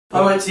I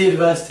went to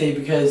university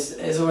because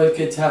it's always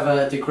good to have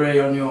a degree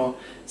on your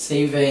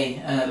CV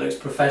and it looks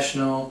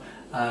professional.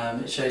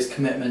 It shows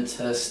commitment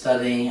to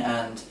study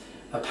and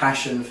a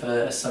passion for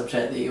a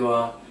subject that you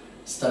are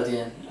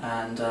studying,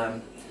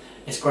 and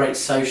it's great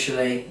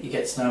socially. You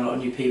get to know a lot of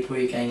new people,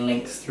 you gain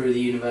links through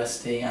the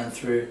university and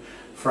through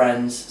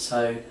friends,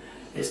 so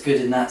it's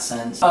good in that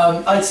sense.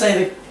 I'd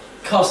say the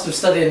cost of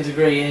studying a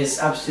degree is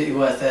absolutely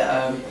worth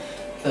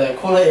it. The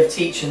quality of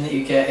teaching that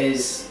you get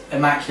is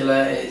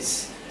immaculate,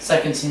 it's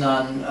second to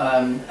none.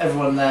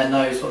 Everyone there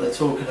knows what they're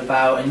talking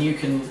about, and you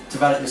can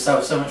develop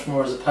yourself so much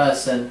more as a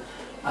person,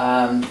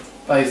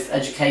 both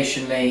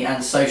educationally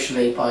and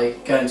socially, by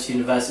going to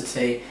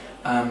university.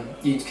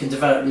 You can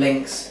develop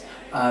links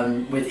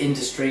with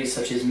industries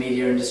such as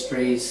media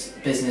industries,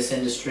 business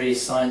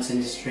industries, science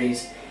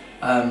industries,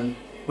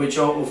 which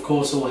of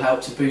course all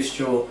help to boost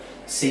your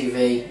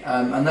CV,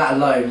 and that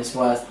alone is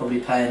worth probably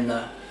paying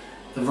the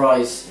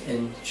rise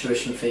in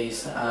tuition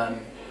fees,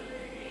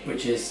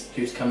 which is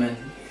due to come in.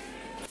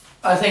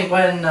 I think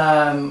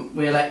when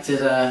we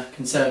elected a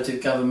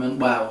Conservative government,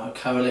 well, a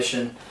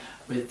coalition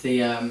with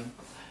the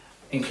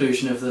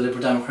inclusion of the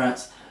Liberal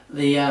Democrats,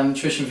 the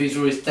tuition fees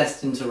were always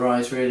destined to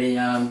rise, really.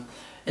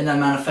 In their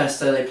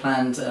manifesto they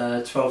planned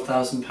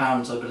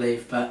 £12,000, I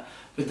believe, but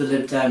with the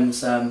Lib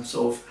Dems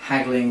sort of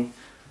haggling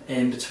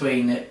in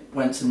between, it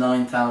went to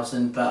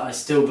 9,000, but I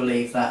still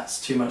believe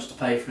that's too much to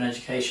pay for an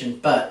education.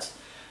 But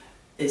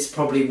it's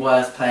probably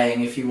worth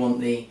paying if you want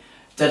the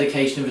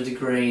dedication of a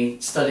degree,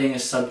 studying a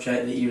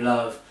subject that you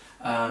love,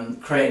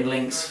 creating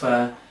links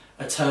for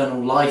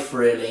eternal life,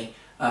 really,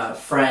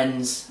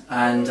 friends,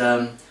 and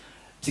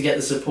to get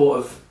the support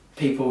of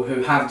people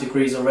who have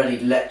degrees already,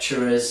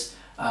 lecturers,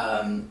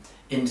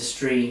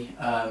 industry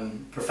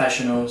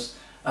professionals.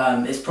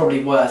 It's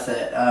probably worth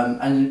it,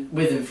 and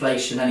with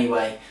inflation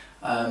anyway,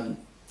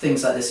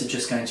 things like this are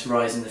just going to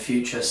rise in the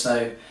future,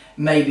 so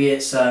maybe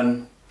it's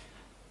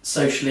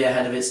socially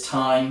ahead of its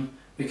time,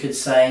 we could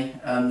say,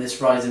 this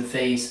rise in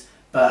fees,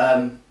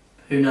 but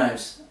who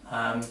knows.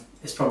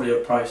 It's probably a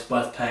price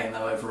worth paying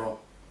though overall.